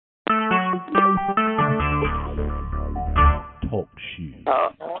Talk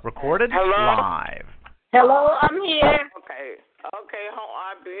show. Recorded live. Hello, I'm here. Okay, hold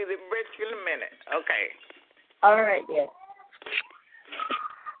on. I'll be the bridge in a minute. Okay. All right, yes.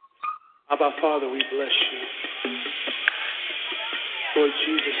 Our Father, we bless you. Lord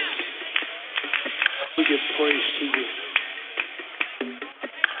Jesus, we give praise to you.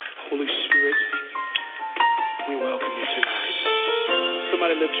 Holy Spirit, we welcome you tonight.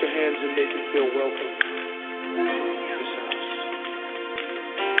 Somebody lift your hands and make you feel welcome in this house.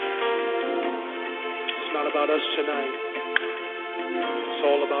 It's not about us tonight. It's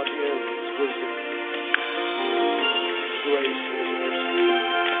all about Him, His wisdom, His grace, and His mercy.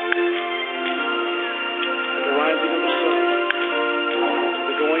 And the rising of the sun,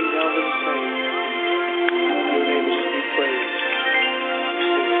 the going down of the same, your name is to be praised.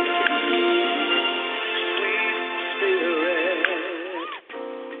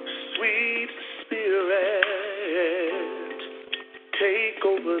 Sweet Spirit, take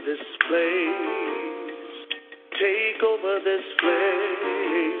over this place. Take over this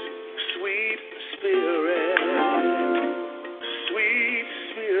place. Sweet Spirit,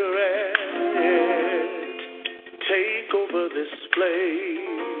 take over this place.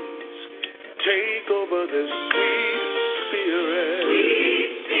 Take over this sweet Spirit. Sweet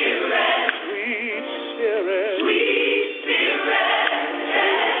Spirit. Sweet Spirit. Sweet Spirit.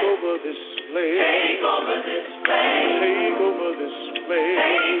 Take over this place. Take over this place. Take over this place.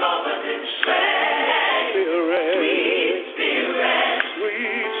 Take over this place. Spirit. Sweet Spirit.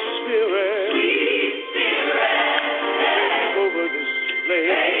 Sweet Spirit. Sweet Spirit. Take over this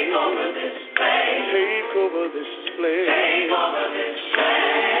place. Take over this place. Take over this place. Take over this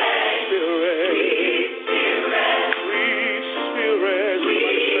place. Spirit. Sweet Spirit. Sweet Spirit.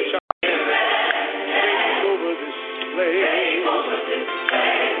 Sweet Spirit. Take over this place. Take over this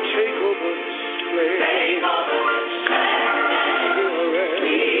place. Take over this place. Take over this place.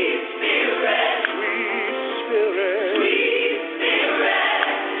 Sweet Spirit. Sweet Spirit. Sweet Spirit.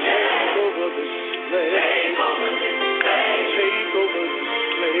 Take over this place. Take over this place. Take over this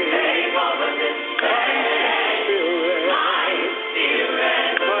place. Take over this place. Spirit. My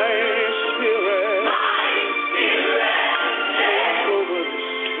Spirit.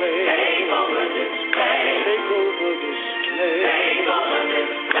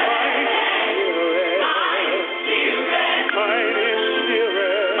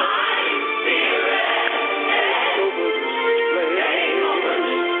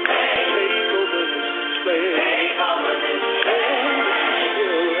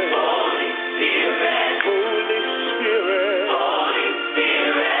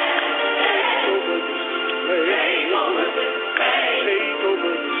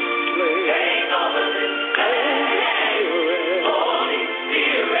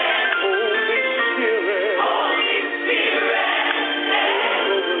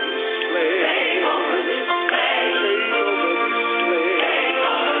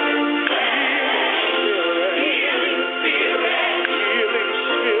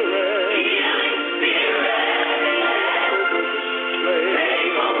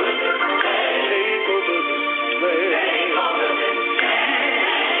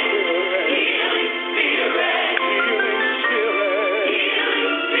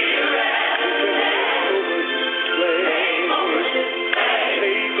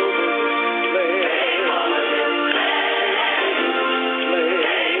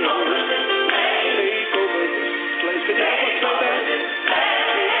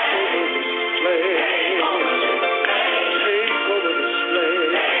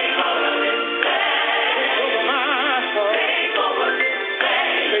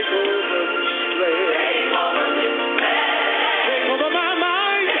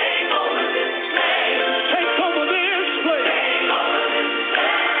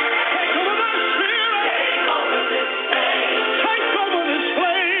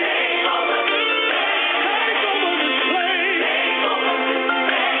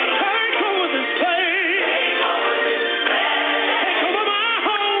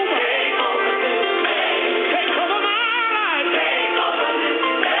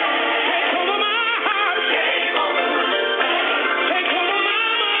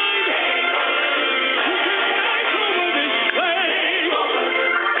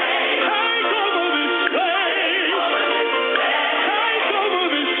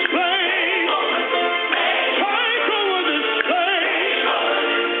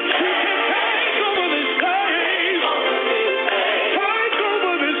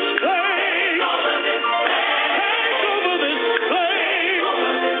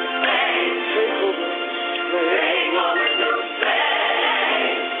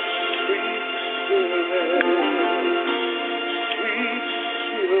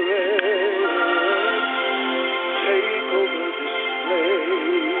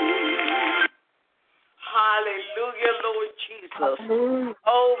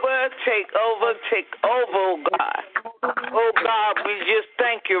 over, oh God. Oh God, we just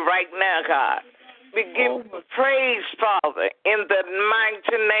thank you right now, God. We give you praise, Father, in the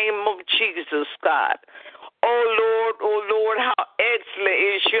mighty name of Jesus, God. Oh Lord, how excellent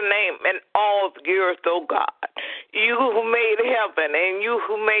is your name in all the earth, oh God. You who made heaven and you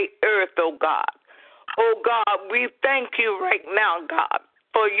who made earth, oh God. Oh God, we thank you right now, God,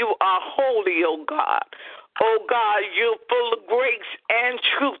 for you are holy, oh God. Oh God, you're full of grace and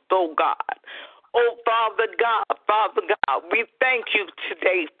truth, oh God. Oh, Father God, we thank you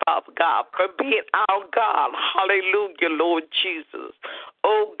today, Father God, for being our God. Hallelujah, Lord Jesus.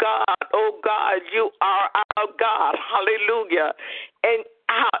 Oh, God, you are our God. Hallelujah. And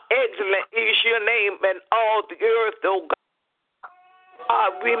how excellent is your name in all the earth, oh God.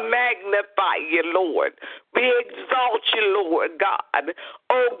 We magnify you, Lord. We exalt you, Lord God.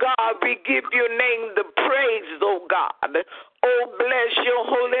 Oh, God, we give your name the praise, oh God. Oh, bless your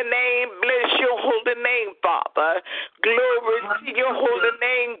holy name, Father. Glory to your holy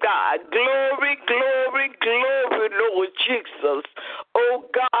name, God. Glory, Lord Jesus. Oh,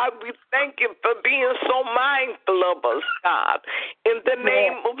 God, we thank you for being so mindful of us, God. In the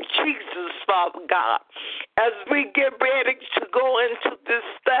name of Jesus, Father God. As we get ready to go into this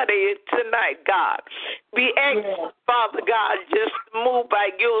study tonight, God, we ask, Father God, just move by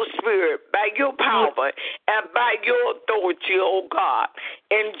your spirit, by your power, and by your authority, oh God.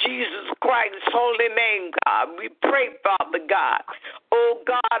 In Jesus Christ's holy name, God, we pray, Father God. Oh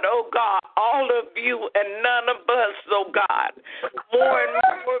God, all of you and none of us, oh God. More and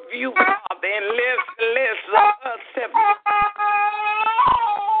more of you, Father, and less and less of us have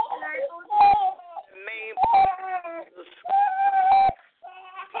name of Jesus.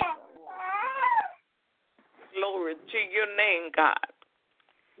 Glory to your name, God.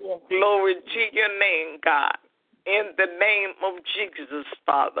 Glory to your name, God. In the name of Jesus,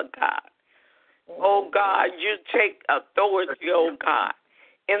 Father God. Oh, God, you take authority, oh, God.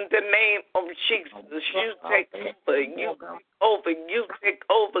 In the name of Jesus, you take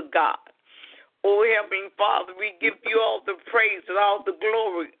over, God. Oh, Heavenly Father, we give you all the praise and all the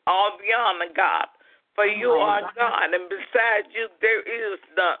glory, all the honor, God. For you are God, and besides you, there is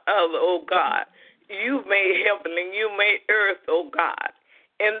none other, oh, God. You made heaven and you made earth, oh, God.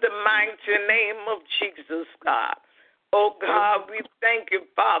 In the mighty name of Jesus, God. Oh, God, we thank you,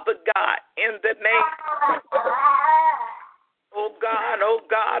 Father God, in the name of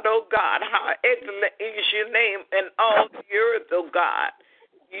oh, God, how excellent is your name in all the earth, oh, God.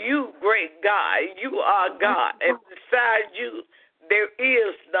 You, great God, you are God, and besides you, there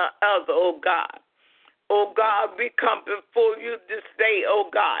is none other, oh, God. Oh, God, we come before you this day, oh,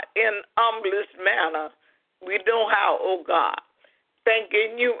 God, in humblest manner. We know how, oh, God,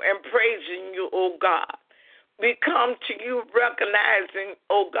 thanking you and praising you, oh, God. We come to you recognizing,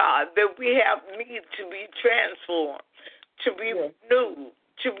 oh, God, that we have need to be transformed, to be renewed,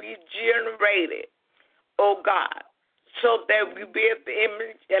 to be generated, oh, God, so that we bear the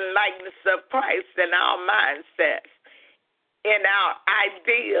image and likeness of Christ in our mindsets, in our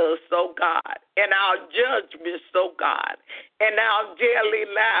ideas, oh God, in our judgments, oh God, in our daily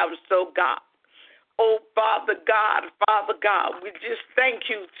lives, oh God. Oh, Father God, we just thank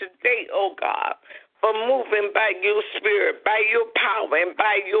you today, oh God, for moving by your spirit, by your power, and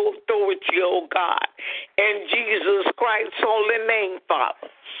by your authority, oh God, in Jesus Christ's holy name,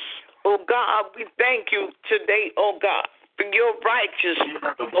 Father. Oh God, we thank you today, oh God, for your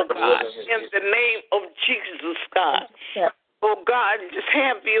righteousness, oh God, in the name of Jesus, God. Oh, God, just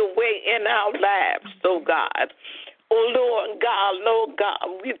have your way in our lives, oh, God. Oh, Lord God,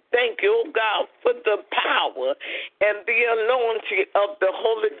 we thank you, oh, God, for the power and the anointing of the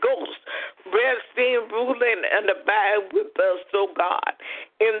Holy Ghost resting, ruling, and abide with us, oh, God,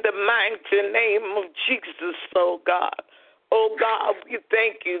 in the mighty name of Jesus, oh, God. Oh, God, we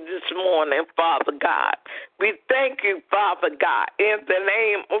thank you this morning, Father God. We thank you, Father God, in the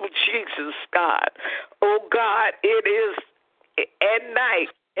name of Jesus, God. Oh, God, it is at night,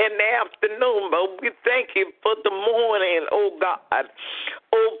 in the afternoon, but we thank you for the morning, oh God.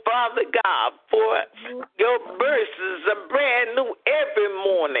 Oh, Father God, for your mercies are brand new every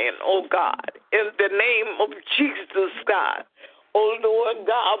morning, oh God, in the name of Jesus, God. Oh, Lord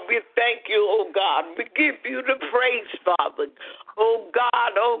God, we thank you, oh God. We give you the praise, Father. Oh,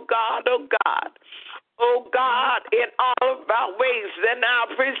 God, oh, God, oh, God. Oh, God, in all of our ways and our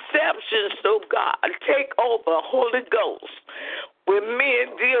perceptions, oh, God, take over, Holy Ghost. When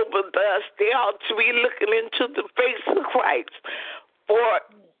men deal with us, they ought to be looking into the face of Christ. For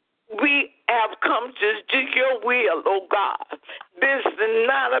we have come to do your will, oh, God. This is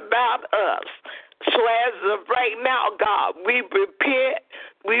not about us. So as of right right now, God, we repent,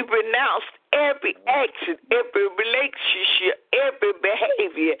 we renounce every action, every relationship, every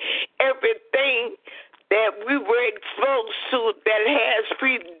behavior, everything that we were exposed to that has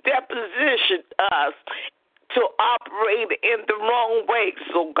predispositioned us to operate in the wrong ways,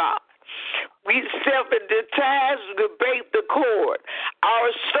 oh God. We sever the ties, we break the cord. Our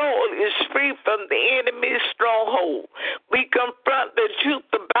soul is free from the enemy's stronghold. We confront the truth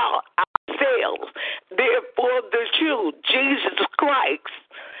about ourselves. Therefore, the truth, Jesus Christ,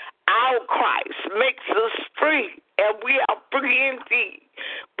 our Christ, makes us free, and we are free indeed.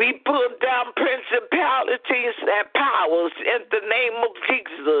 We pull down principalities and powers in the name of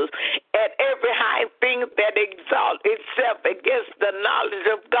Jesus, and every high thing that exalts itself against the knowledge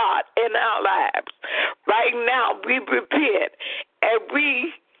of God in our lives. Right now, we repent, and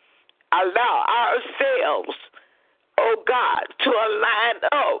we allow ourselves, oh God, to align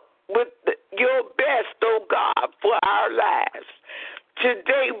up with your best, oh God, for our lives.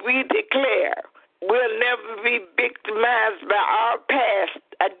 Today we declare we'll never be victimized by our past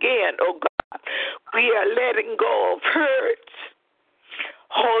again, oh God. We are letting go of hurts.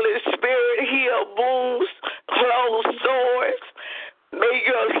 Holy Spirit, heal wounds, close sores. May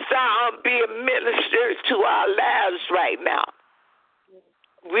your sound be a minister to our lives right now.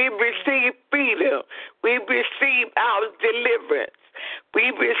 We receive freedom. We receive our deliverance.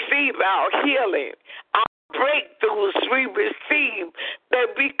 We receive our healing, our breakthroughs. We receive that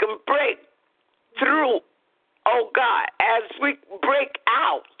we can break through, oh God, as we break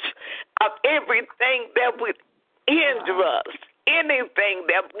out of everything that would hinder us, anything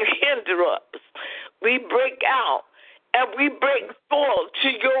that would hinder us. We break out and we break forth to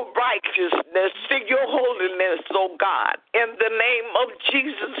your righteousness, to your holiness, oh God, in the name of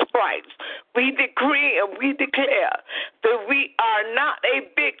Jesus Christ. We decree and we declare that we are not a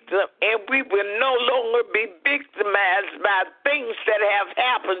victim and we will no longer be victimized by things that have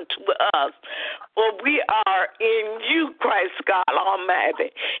happened to us. For we are in you, Christ God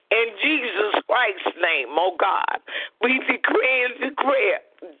Almighty, in Jesus Christ's name, oh God. We decree and declare.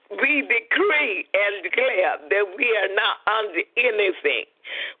 We decree and declare that we are not under anything.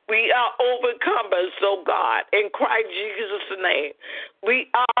 We are overcomers, oh God, in Christ Jesus' name.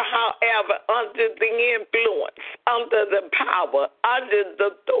 We are, however, under the influence, under the power, under the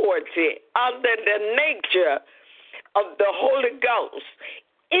authority, under the nature of the Holy Ghost,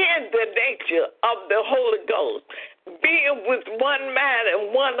 in the nature of the Holy Ghost, being with one mind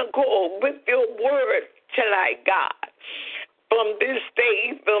and one accord with your word tonight, God. From this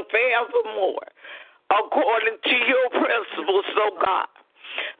day, even forevermore, according to your principles, oh God.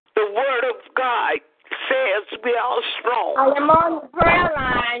 The word of God says we are strong. I am on the prayer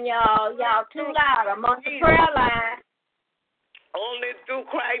line, y'all. Y'all too loud. I'm on the prayer line. Only through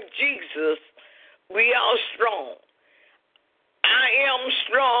Christ Jesus, we are strong. I am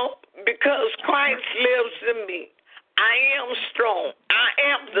strong because Christ lives in me. I am strong. I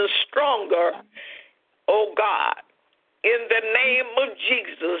am the stronger, oh God. In the name of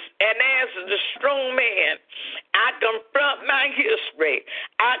Jesus, and as the strong man, I confront my history.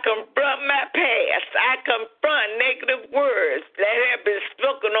 I confront my past. I confront negative words that have been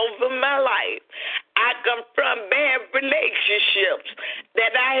spoken over my life. I confront bad relationships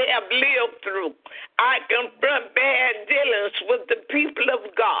that I have lived through. I confront bad dealings with the people of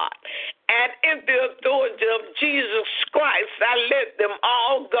God. And in the authority of Jesus Christ, I let them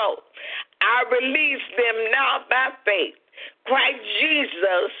all go. I release them now by faith. Christ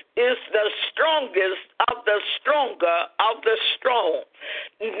Jesus is the strongest of the stronger of the strong.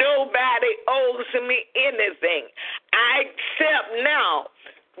 Nobody owes me anything. I accept now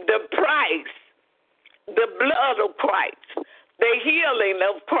the price, the blood of Christ, the healing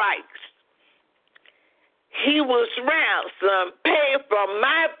of Christ. He was ransomed, paid for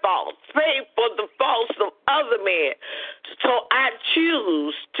my faults, paid for the faults of other men. So I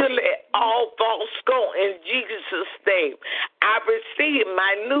choose to let all faults go in Jesus' name. I receive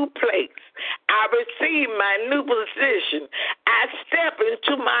my new place. I receive my new position. I step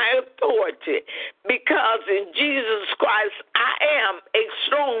into my authority because in Jesus Christ I am a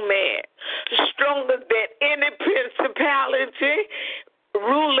strong man, stronger than any principality,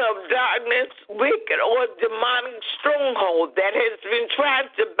 ruler of darkness, wicked or demonic stronghold that has been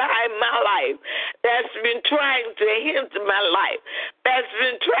trying to bind my life, that's been trying to hinder my life, that's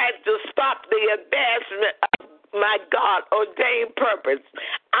been trying to stop the advancement of my God ordained purpose.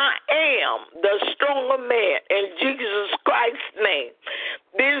 I am the stronger man in Jesus Christ's name.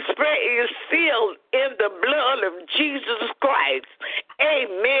 This prayer is sealed in the blood of Jesus Christ.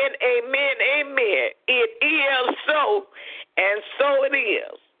 Amen, amen, amen. It is so, and so it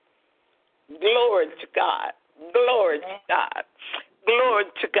is. Glory to God. Glory to God. Glory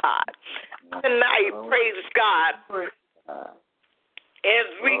to God. Tonight, praise God. As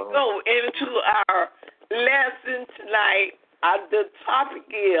we go into our lesson tonight, the topic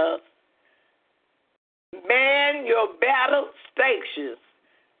is Man Your Battle Stations.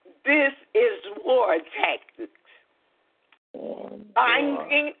 This is war tactics.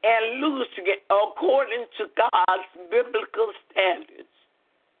 Binding and loosing it according to God's biblical standards.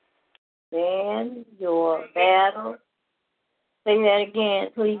 Man Your Battle. Say that again,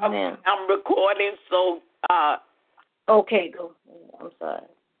 please, ma'am. I'm recording, so okay, go. I'm sorry.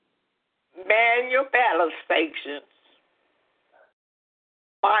 Man Your Battle Stations.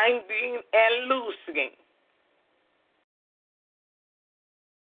 Binding and loosing.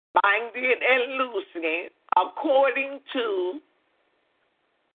 Binding and loosing according to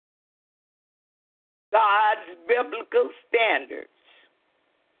God's biblical standards.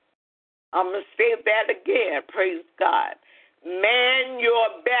 I'm going to say that again, praise God. Man your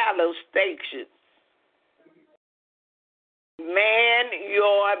battle stations. Man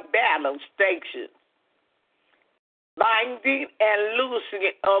your battle stations. Binding and loosing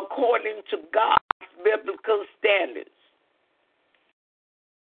it according to God's biblical standards.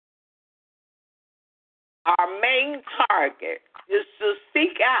 Our main target is to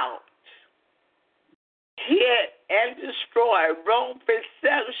seek out, hit, and destroy wrong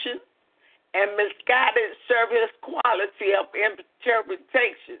perception and misguided service quality of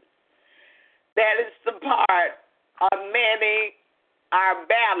interpretation. That is the part of many our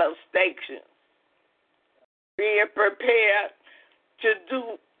battle stations. Being prepared to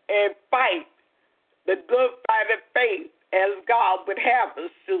do and fight the good fight of faith as God would have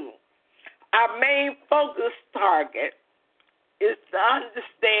us to. Our main focus target is to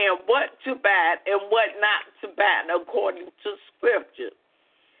understand what to bind and what not to bind according to Scripture.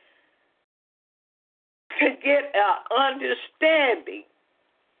 To get an understanding,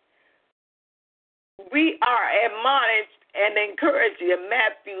 we are admonished and encouraged in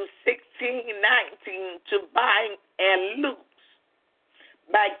Matthew 16:19 to bind and loose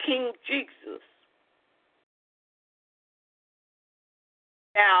by King Jesus.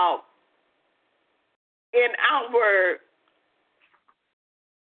 Now, in our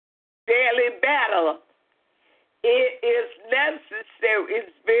daily battle, it is necessary,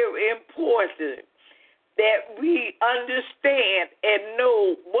 it's very important that we understand and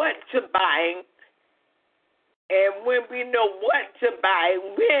know what to bind. And when we know what to buy,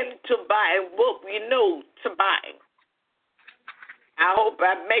 when to buy, what we know to buy. I hope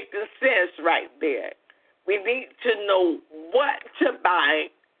I'm making sense right there. We need to know what to buy.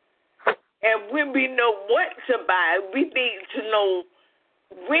 And when we know what to buy, we need to know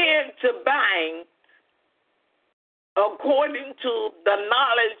when to buy according to the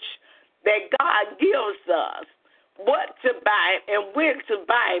knowledge that God gives us, what to buy and when to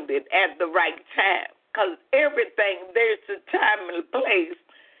bind it at the right time. Because everything, there's a time and a place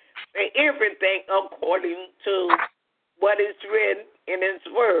for everything according to what is written in His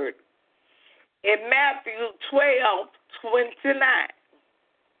Word. In Matthew 12:29,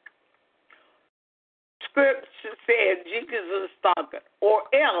 Scripture said, Jesus is talking, or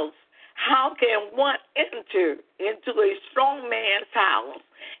else how can one enter into a strong man's house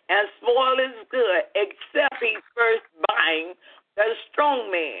and spoil his good except he first bind the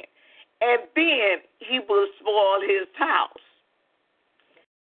strong man? And then he will spoil his house.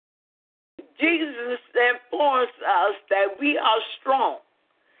 Jesus informs us that we are strong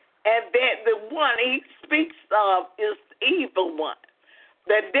and that the one he speaks of is the evil one,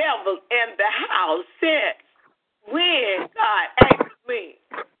 the devil in the house. Since when, God asked me,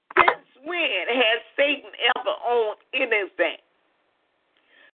 since when has Satan ever owned anything?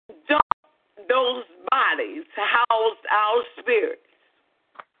 Don't those bodies house our spirits?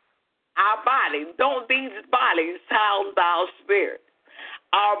 Our body, don't these bodies house our spirit?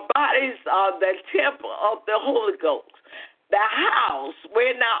 Our bodies are the temple of the Holy Ghost, the house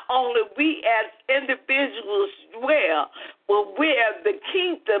where not only we as individuals dwell, but where the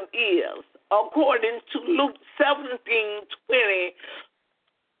kingdom is, according to Luke 17:20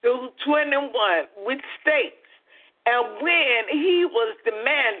 through 21, which states, and when he was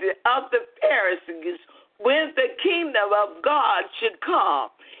demanded of the Pharisees when the kingdom of God should come,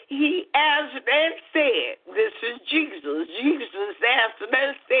 he answered and said, this is Jesus. Jesus answered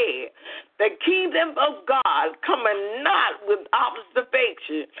and said, the kingdom of God cometh not with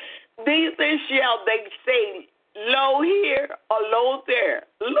observation, neither shall they say, lo here or lo there.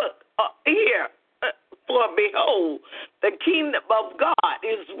 Look here, for behold, the kingdom of God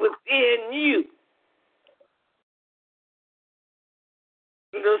is within you.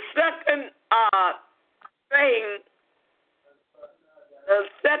 The second thing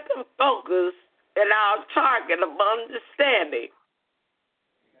main focus and our target of understanding.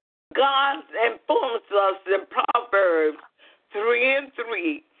 God informs us in Proverbs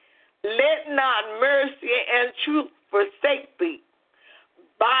 3:3, let not mercy and truth forsake thee.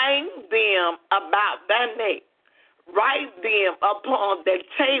 Bind them about thy neck. Write them upon the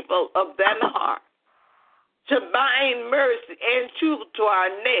table of thine heart. To bind mercy and truth to our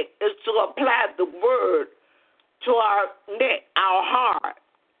neck is to apply the word to our neck, our heart,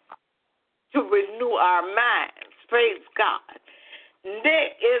 to renew our minds. Praise God.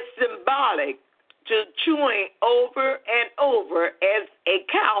 Neck is symbolic to chewing over and over as a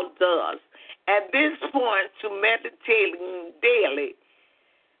cow does. At this point, to meditating daily.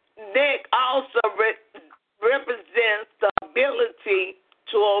 Neck also represents the ability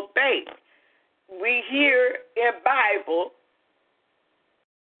to obey. We hear in Bible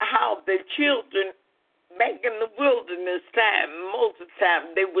how the children back in the wilderness time, most of the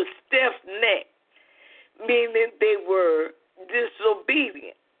time, they were stiff-necked, meaning they were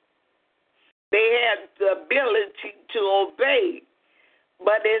disobedient. They had the ability to obey,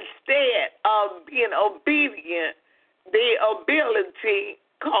 but instead of being obedient, their ability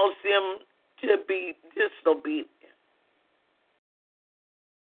caused them to be disobedient.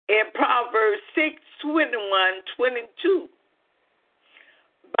 In Proverbs 6:21-22,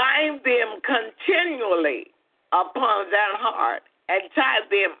 bind them continually upon thy heart and tie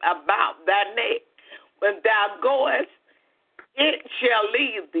them about thy neck. When thou goest, it shall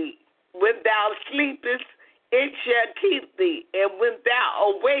lead thee. When thou sleepest, it shall keep thee. And when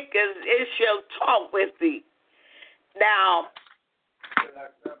thou awakest, it shall talk with thee. Now,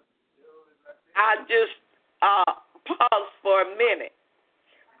 I'll just pause for a minute.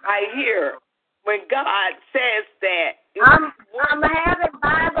 I hear when God says that. I'm having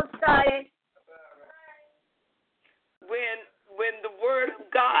Bible study. When the word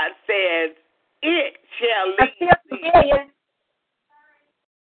of God says, it shall lead thee.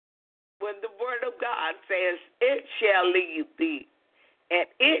 When the word of God says, it shall lead thee, and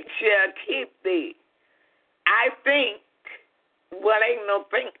it shall keep thee, I think, well, ain't no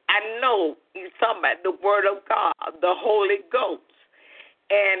think, I know he's talking about the word of God, the Holy Ghost.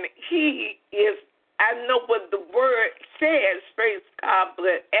 And he is, I know what the word says, praise God,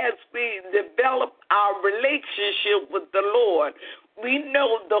 but as we develop our relationship with the Lord, we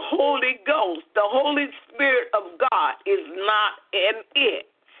know the Holy Ghost, the Holy Spirit of God is not in it.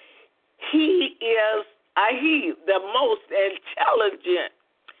 He is the most intelligent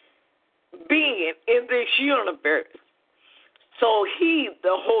being in this universe. So he's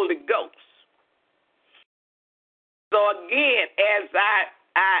the Holy Ghost. So again, as I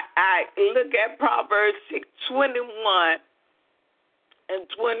look at Proverbs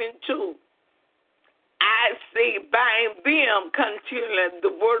 6:21-22, I see bind them continually the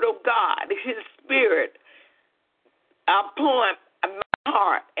word of God, his spirit, upon my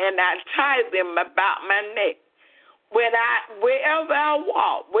heart, and I tie them about my neck. Wherever I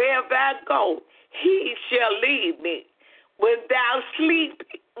walk, wherever I go, he shall lead me. When I sleep,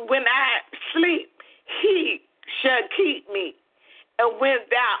 he shall keep me. And when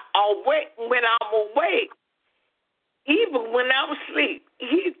I'm awake, even when I'm asleep,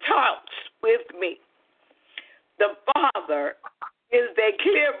 he talks with me. The Father is a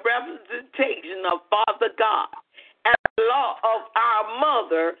clear representation of Father God. And the law of our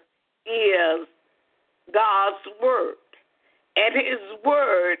mother is God's word. And his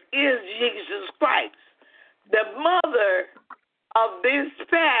word is Jesus Christ. The mother of this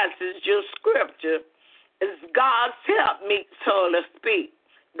passage of scripture is God's helpmeet, so to speak.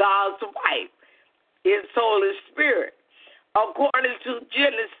 God's wife is Holy Spirit. According to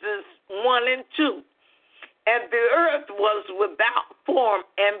Genesis 1:2. And the earth was without form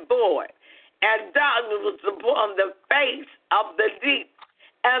and void, and darkness was upon the face of the deep,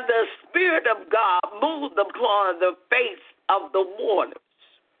 and the Spirit of God moved upon the face of the waters.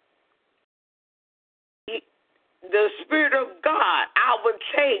 The Spirit of God, I would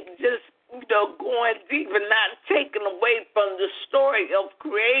take just, going deep and not taking away from the story of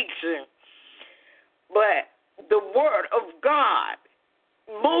creation, but the Word of God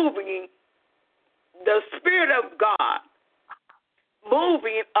moving, the Spirit of God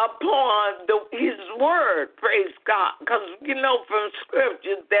moving upon his word, praise God. Because you know from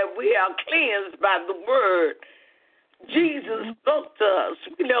scriptures that we are cleansed by the word. Jesus spoke to us.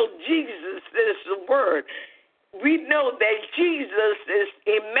 We know Jesus is the word. We know that Jesus is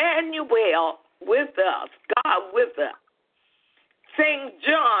Emmanuel with us, God with us. St.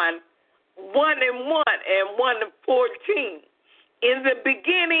 John 1:1 and 1:14. In the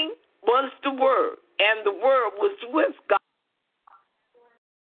beginning was the Word, and the Word was with God.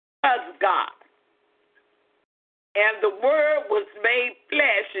 was God. And the Word was made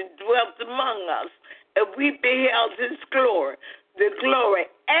flesh and dwelt among us, and we beheld his glory, the glory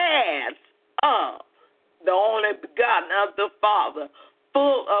as of the only begotten of the Father,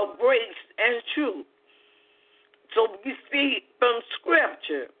 full of grace and truth. So we see from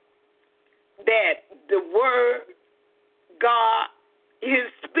Scripture that the Word, God,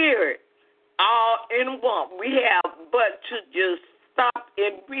 his Spirit, all in one. We have but to just stop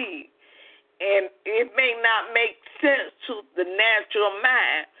and read. And it may not make sense to the natural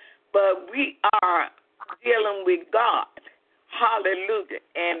mind, but we are dealing with God. Hallelujah.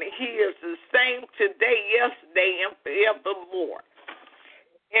 And he is the same today, yesterday, and forevermore.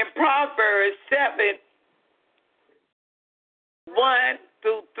 In Proverbs 7,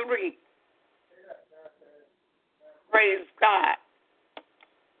 1-3. Praise God.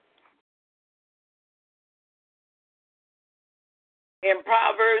 In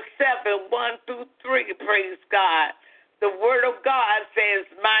Proverbs 7, 1-3, praise God. The word of God says,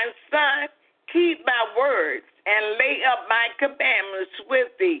 my son, keep my words and lay up my commandments with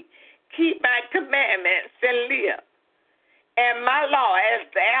thee. Keep my commandments and live. And my law as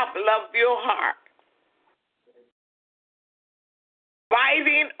the apple of your heart.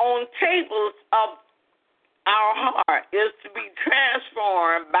 Writing on tables of our heart is to be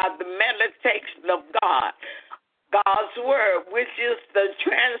transformed by the meditation of God. God's word, which is the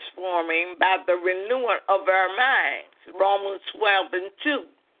transforming by the renewing of our minds. Romans 12:2.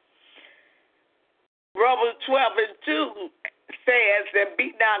 Romans 12:2 says that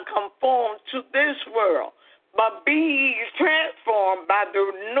be not conformed to this world, but be ye transformed by the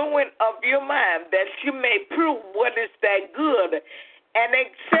renewing of your mind, that you may prove what is that good and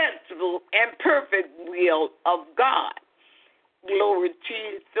acceptable and perfect will of God. Glory to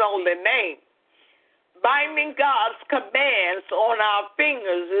his holy name. Binding God's commands on our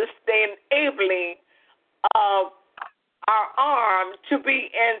fingers is the enabling of our arm to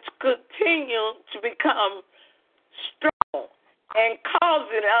be and to continue to become strong and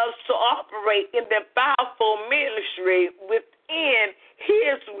causing us to operate in the powerful ministry within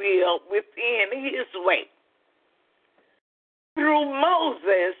his will, within his way. Through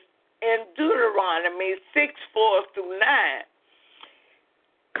Moses in Deuteronomy 6:4-9,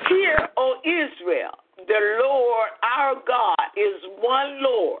 hear, O Israel, the Lord our God is one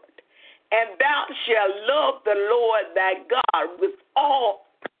Lord, and thou shalt love the Lord thy God with all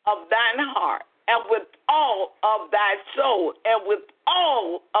of thine heart, and with all of thy soul, and with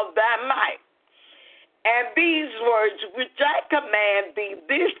all of thy might. And these words which I command thee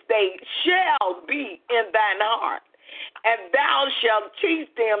this day shall be in thine heart, and thou shalt teach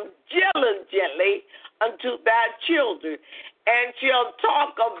them diligently unto thy children, and shall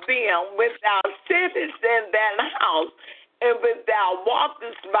talk of them when thou sittest in thine house, and when thou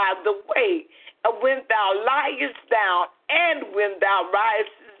walkest by the way, and when thou liest down, and when thou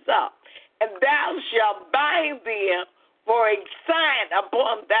risest up. And thou shalt bind them for a sign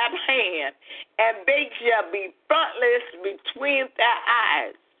upon thy hand, and they shall be frontlets between thy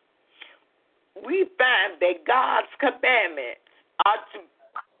eyes. We find that God's commandments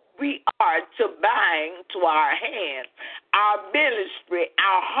we are to bind to our hands, our ministry,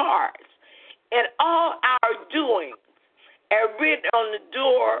 our hearts, and all our doings, and written on the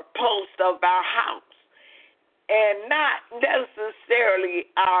doorpost of our house, and not necessarily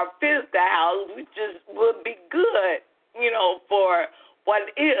our physical house, which would be good, for what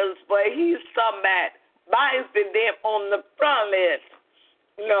it is, but he's talking about binding them on the frontlets,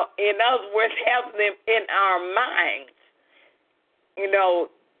 in other words, having them in our minds,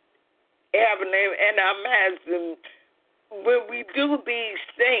 having them in our minds. And when we do these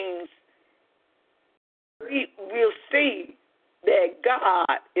things, we will see that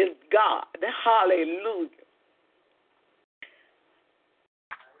God is God. Hallelujah.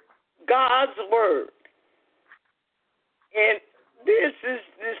 God's word. And this is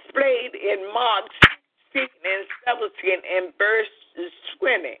displayed in Mark 16 and 17 and verse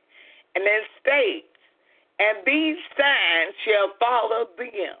 20. And it states, and these signs shall follow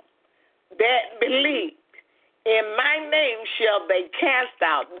them that believe. In my name shall they cast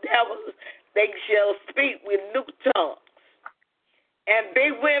out devils. They shall speak with new tongues. And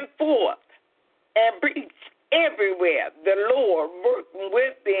they went forth and preached everywhere, the Lord working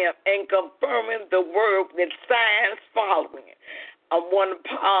with them and confirming the word with signs following it. I want to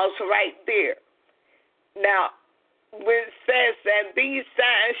pause right there. Now, when it says that these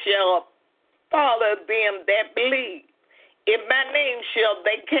signs shall follow them that believe, in my name shall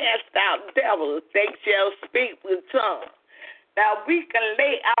they cast out devils, they shall speak with tongues. Now, we can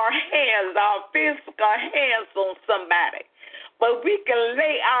lay our hands, our physical hands on somebody, but we can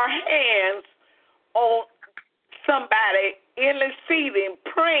lay our hands on somebody, interceding,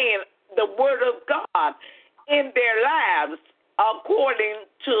 praying the word of God in their lives according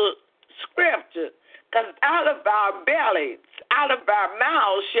to Scripture. Because out of our bellies, out of our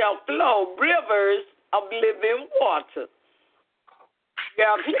mouths shall flow rivers of living water. We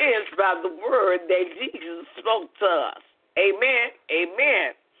are cleansed by the word that Jesus spoke to us. Amen.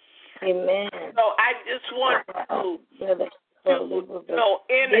 Amen. Amen. So I just want to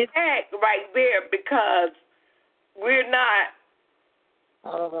interact right there, because we're not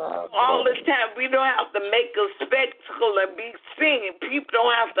all the time. We don't have to make a spectacle and be seen. People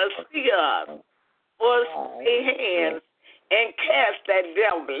don't have to see us or see their hands and cast that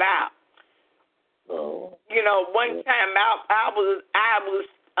devil out. You know, one time I was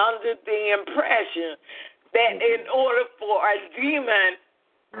under the impression that in order for a demon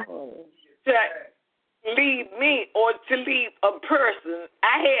to leave me or to leave a person,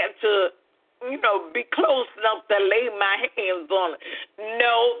 I had to, be close enough to lay my hands on it.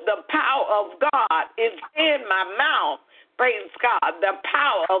 No, the power of God is in my mouth. Praise God. The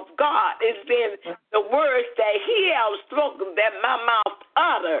power of God is in the words that He has spoken, that my mouth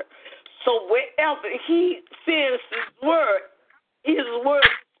utter. So wherever He sends His word is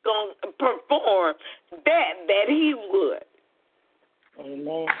going to perform that He would.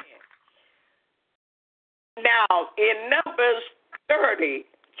 Amen. Now, in Numbers 30,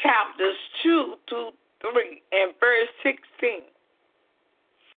 chapters 2 to 3, and verse 16,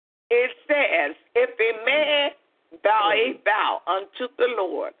 it says, if a man vow a vow unto the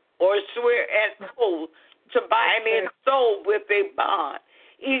Lord, or swear an oath to bind his soul with a bond,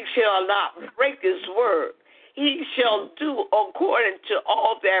 he shall not break his word. He shall do according to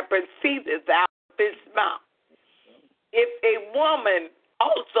all that proceedeth out of his mouth. If a woman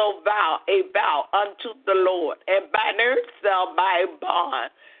also vow a vow unto the Lord, and bind herself by a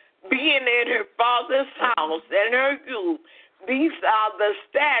bond, being in her father's house and her youth, these are the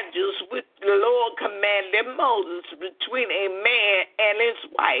statutes which the Lord commanded Moses between a man and his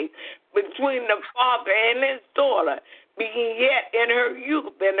wife, between the father and his daughter, being yet in her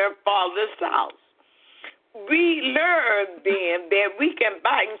youth in her father's house. We learn then that we can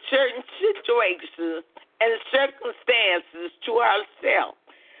bind certain situations and circumstances to ourselves.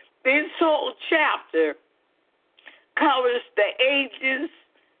 This whole chapter covers the ages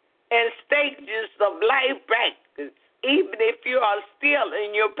and stages of life practice, even if you are still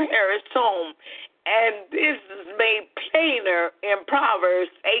in your parents' home. And this is made plainer in Proverbs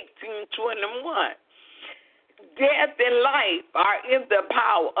 18:21. Death and life are in the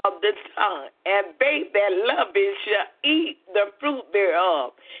power of the tongue, and they that love it shall eat the fruit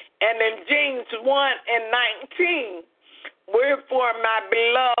thereof. And in James 1:19, wherefore, my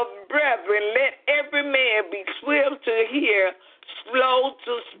beloved brethren, let every man be swift to hear, slow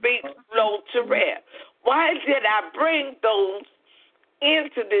to speak, slow to wrath. Why did I bring those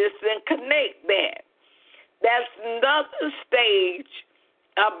into this and connect that? That's another stage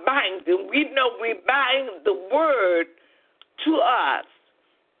of binding. We know we bind the word to us.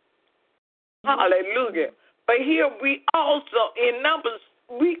 Hallelujah. But here we also, in Numbers,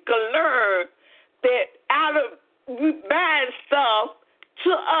 we can learn that we bind stuff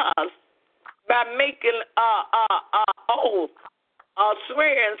to us by making oath or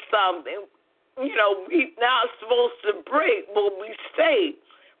swearing something. We're not supposed to break what we say.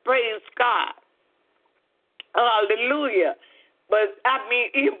 Praise God. Hallelujah. But,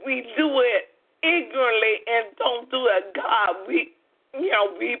 if we do it ignorantly and don't do it, God, He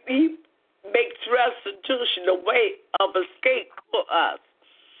makes restitution a way of escape for us.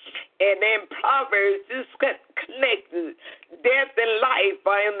 And in Proverbs, this connected. Death and life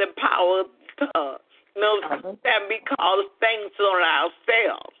are in the power of the tongue. That we cause things on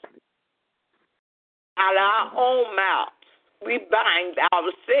ourselves. Out of our own mouths, we bind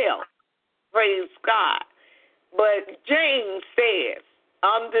ourselves. Praise God. But James says,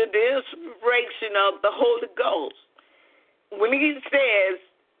 under the inspiration of the Holy Ghost, when he says,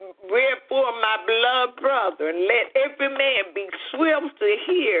 wherefore, my beloved brethren, let every man be swift to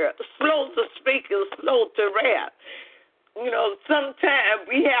hear, slow to speak, and slow to wrath. Sometimes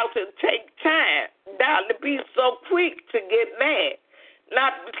we have to take time not to be so quick to get mad,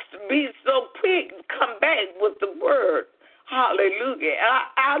 not be so quick to come back with the word. Hallelujah.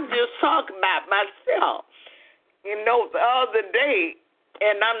 I'll just talk about myself. The other day,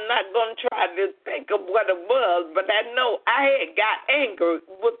 and I'm not going to try to think of what it was, but I know I had got angry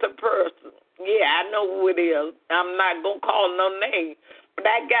with the person. Yeah, I know who it is. I'm not going to call no name, but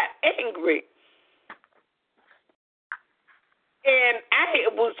I got angry. And I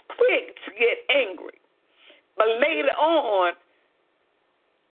was quick to get angry. But later on,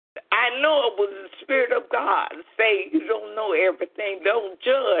 I know it was the Spirit of God say you don't know everything. Don't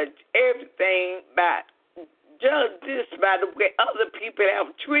judge everything judge this by the way other people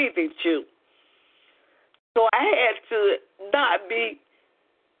have treated you. So I had to not be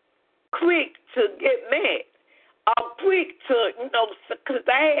quick to get mad. I'm quick to, because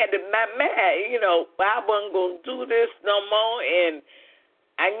I had in my mind, I wasn't going to do this no more, and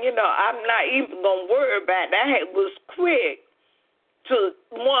I'm not even going to worry about it. I was quick to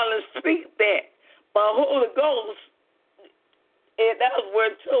want to speak that. But Holy Ghost, in other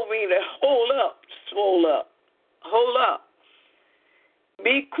words, told me to hold up.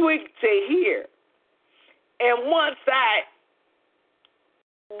 Be quick to hear. And once I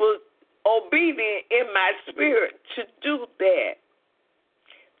was obedient in my spirit to do that,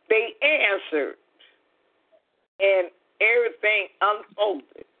 they answered, and everything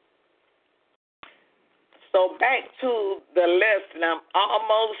unfolded. So back to the lesson. I'm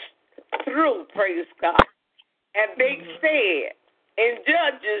almost through, praise God. And they said in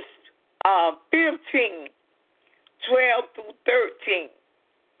Judges 15, 12 through 13,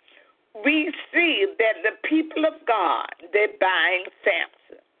 we see that the people of God, they're buying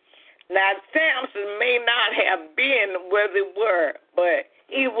Samson. Now, Samson may not have been where they were, but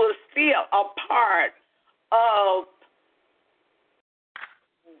he was still a part of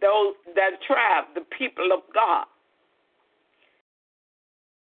that tribe, the people of God.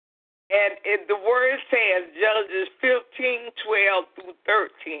 And the word says, Judges 15, 12 through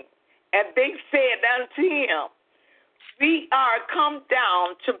 13, and they said unto him, we are come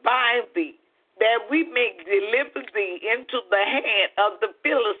down to bind thee, that we may deliver thee into the hand of the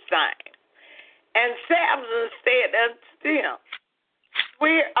Philistines. And Samson said unto them,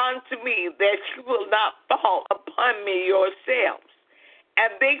 swear unto me that you will not fall upon me yourselves.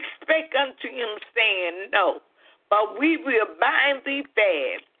 And they spake unto him, saying, no, but we will bind thee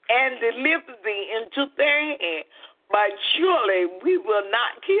fast and deliver thee into their hand, but surely we will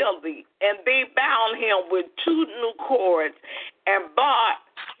not kill thee. And they bound him with 2 new cords and brought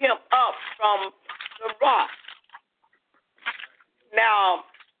him up from the rock. Now,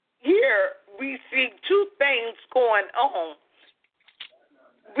 here we see 2 things going on.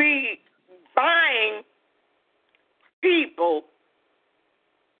 We bind people,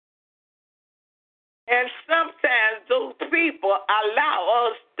 and sometimes those people allow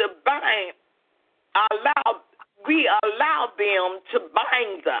us to bind, we allow them to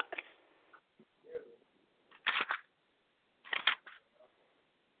bind us.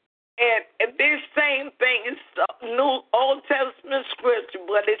 And this same thing is New Old Testament scripture,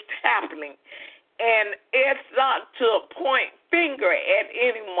 but it's happening. And it's not to point finger at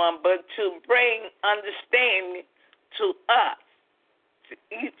anyone, but to bring understanding to us, to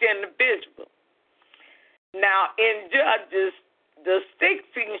each individual. Now, in Judges, the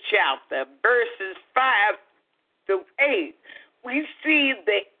 16th chapter, verses 5 through 8, we see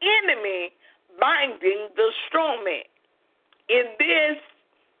the enemy binding the strong man. In this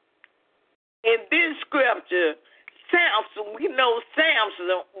scripture, Samson, we know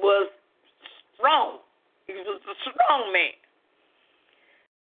Samson was strong. He was a strong man.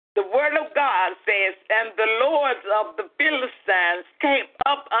 The word of God says, and the lords of the Philistines came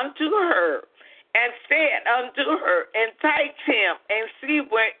up unto her and said unto her, entice him and see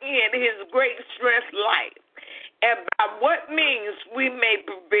wherein his great strength lieth, and by what means we may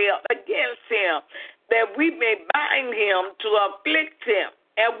prevail against him, that we may bind him to afflict him,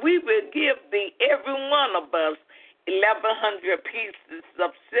 and we will give thee every one of us 1,100 pieces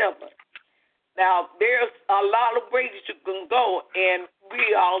of silver. Now, there's a lot of ways you can go, and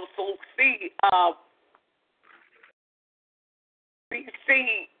we also see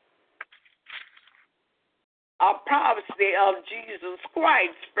a prophecy of Jesus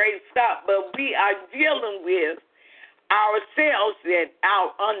Christ, praise God, but we are dealing with ourselves and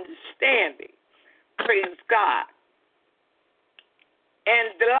our understanding, praise God.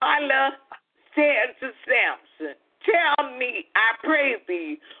 And Delilah said to Samson, tell me, I pray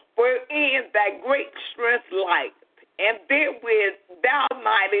thee, wherein thy great strength lieth, and therewith thou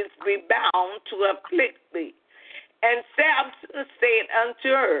mightest be bound to afflict thee. And Samson said unto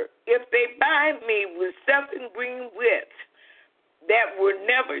her, if they bind me with 7 green whips that were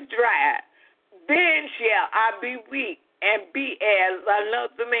never dry, then shall I be weak and be as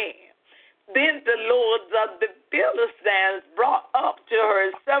another man. Then the lords of the Philistines brought up to her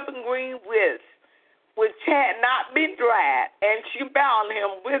 7 green whips, which had not been dried, and she bound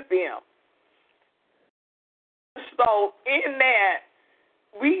him with them. So in that,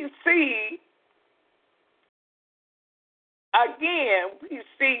 we see, again,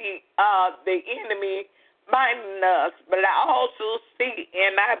 the enemy binding us, but I also see,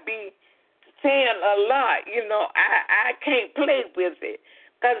 and I be saying a lot, I can't play with it.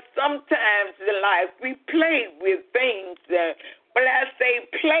 Because sometimes in life we play with things. When I say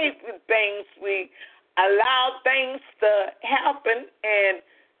play with things, we allow things to happen, and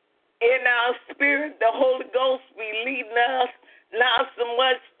in our spirit, the Holy Ghost be leading us not so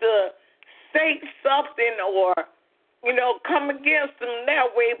much to say something or, come against them that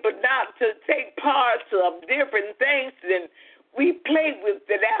way, but not to take parts of different things, and we play with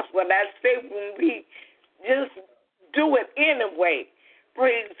it. That's what I say when we just do it anyway.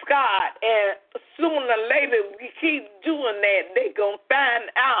 Praise God. And sooner or later, we keep doing that, they're going to find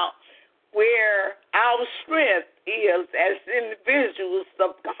out where our strength is as individuals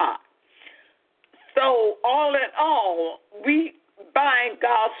of God. So, all in all, we bind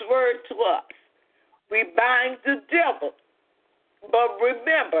God's word to us. We bind the devil. But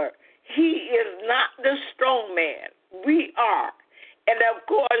remember, he is not the strong man. We are. And, of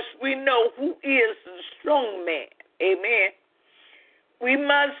course, we know who is the strong man. Amen. We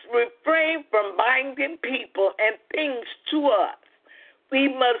must refrain from binding people and things to us. We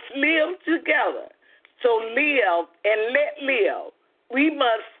must live together. So live and let live. We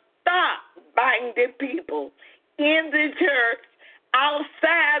must stop binding people in the church,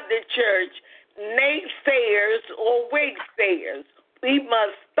 outside the church, naysayers or waysayers. We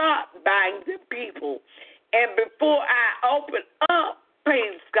must stop binding people. And before I open up,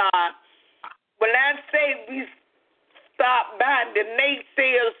 praise God, when I say we stop binding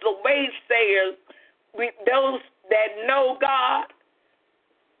naysayers or waysayers, those that know God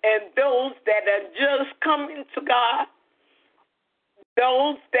and those that are just coming to God,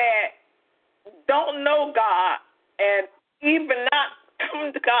 those that don't know God and even not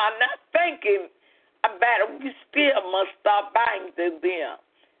coming to God, not thinking about it, we still must stop binding them.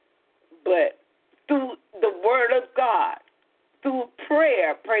 But through the word of God, through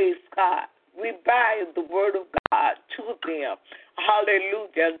prayer, praise God, we bind the word of God to them.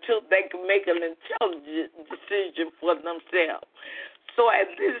 Hallelujah. Until they can make an intelligent decision for themselves. So at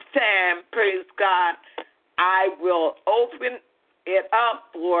this time, praise God, I will open it up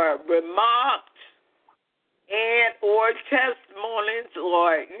for remarks and or testimonies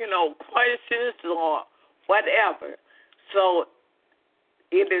or, questions or whatever. So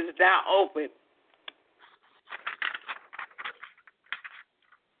it is now open.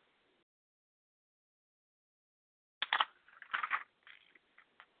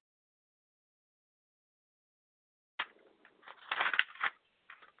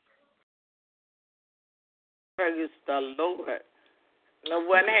 Praise the Lord. No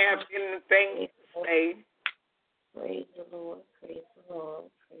one have anything to say? Praise the Lord, praise the Lord,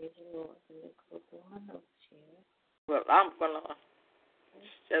 praise the Lord. Let me go through my notes here. Well, I'm going to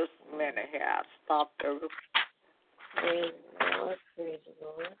just a minute here. I'll stop there. Praise the Lord, praise the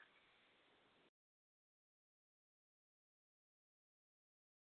Lord.